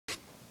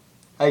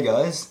Hey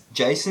guys,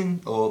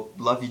 Jason, or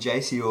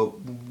Loveyajasey, or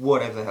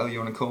whatever the hell you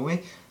want to call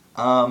me.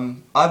 I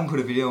haven't put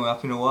a video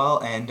up in a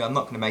while, and I'm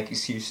not going to make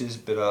excuses,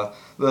 but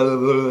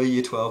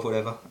year 12,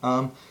 whatever.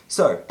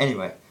 So,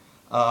 anyway,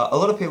 a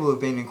lot of people have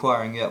been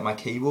inquiring about my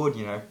keyboard,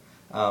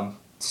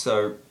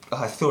 so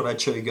I thought I'd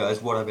show you guys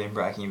what I've been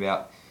bragging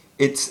about.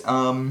 It's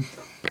Casiotone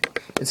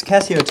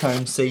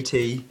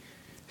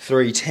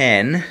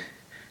ct-310,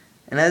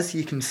 and as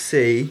you can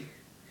see,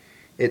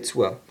 it's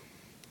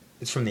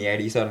from the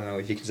 80s, I don't know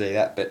if you can see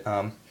that, but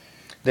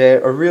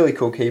they're a really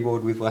cool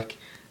keyboard with like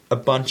a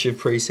bunch of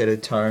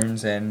presetted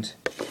tones, and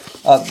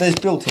there's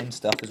built-in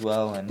stuff as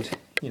well, and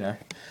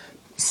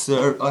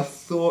so I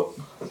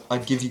thought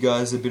I'd give you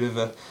guys a bit of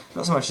a,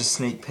 not so much a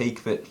sneak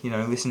peek, but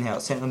listen how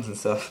it sounds and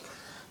stuff.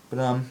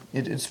 But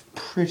it's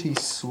pretty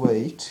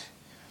sweet.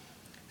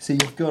 So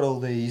you've got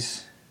all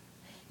these,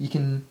 you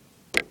can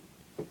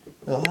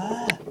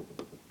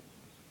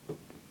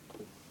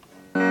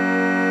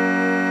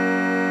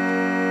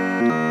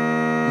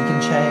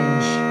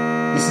change,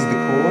 this is the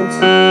chords,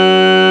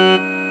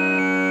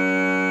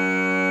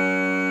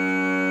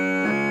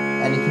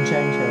 and you can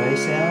change how they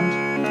sound.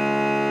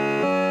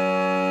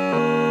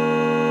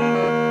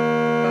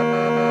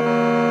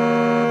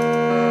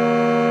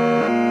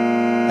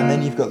 And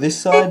then you've got this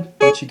side,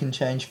 which you can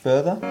change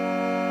further.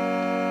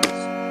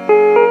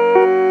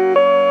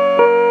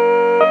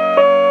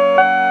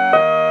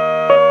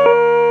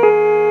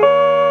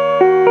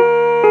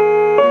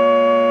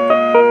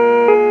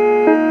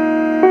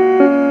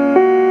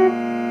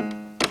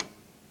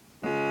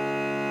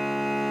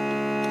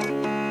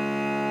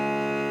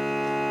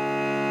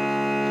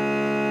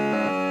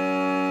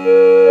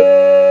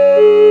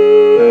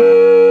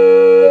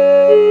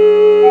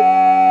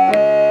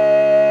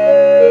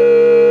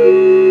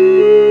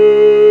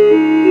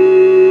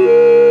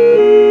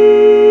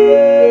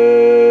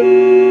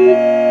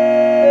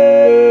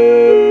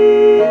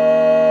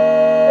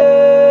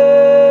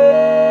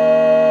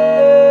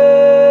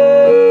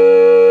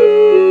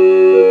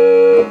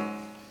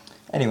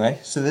 Anyway,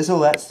 so there's all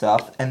that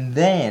stuff, and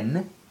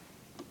then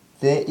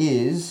there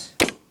is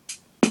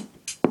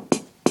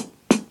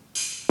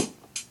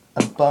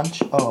a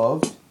bunch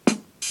of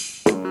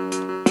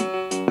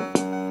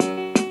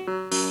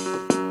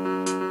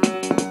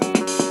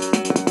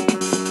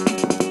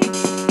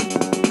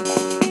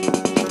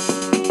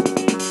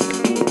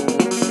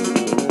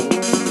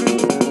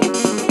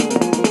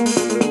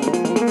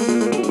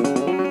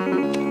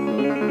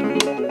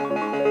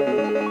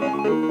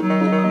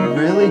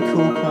really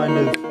cool kind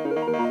of,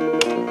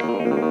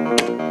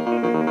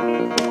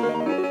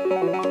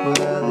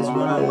 there's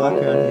one I like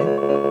around here.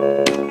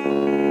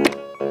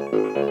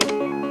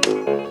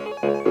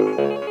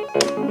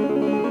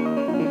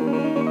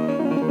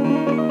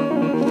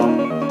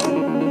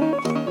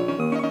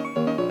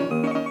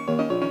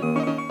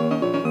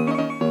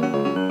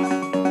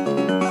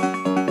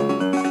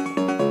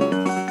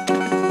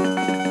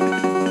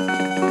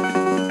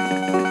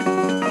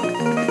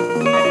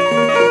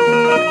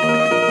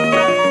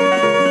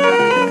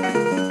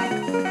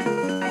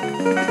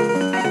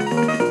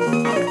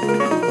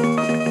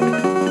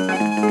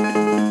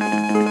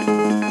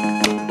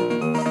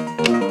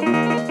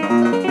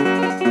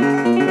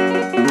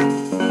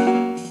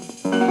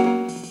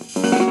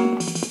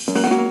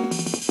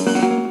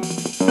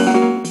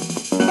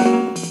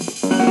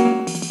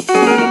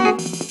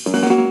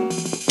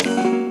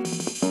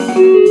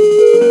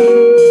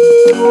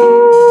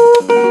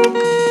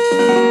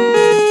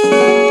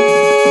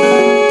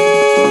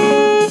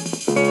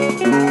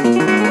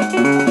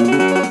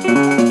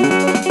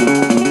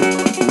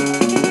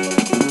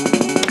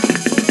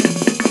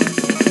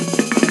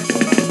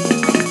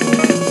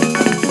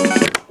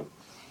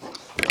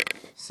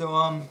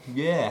 So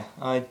yeah,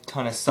 I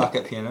kind of suck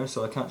at piano,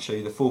 so I can't show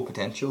you the full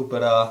potential,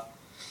 but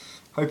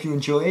hope you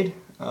enjoyed.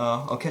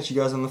 I'll catch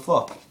you guys on the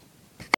flop.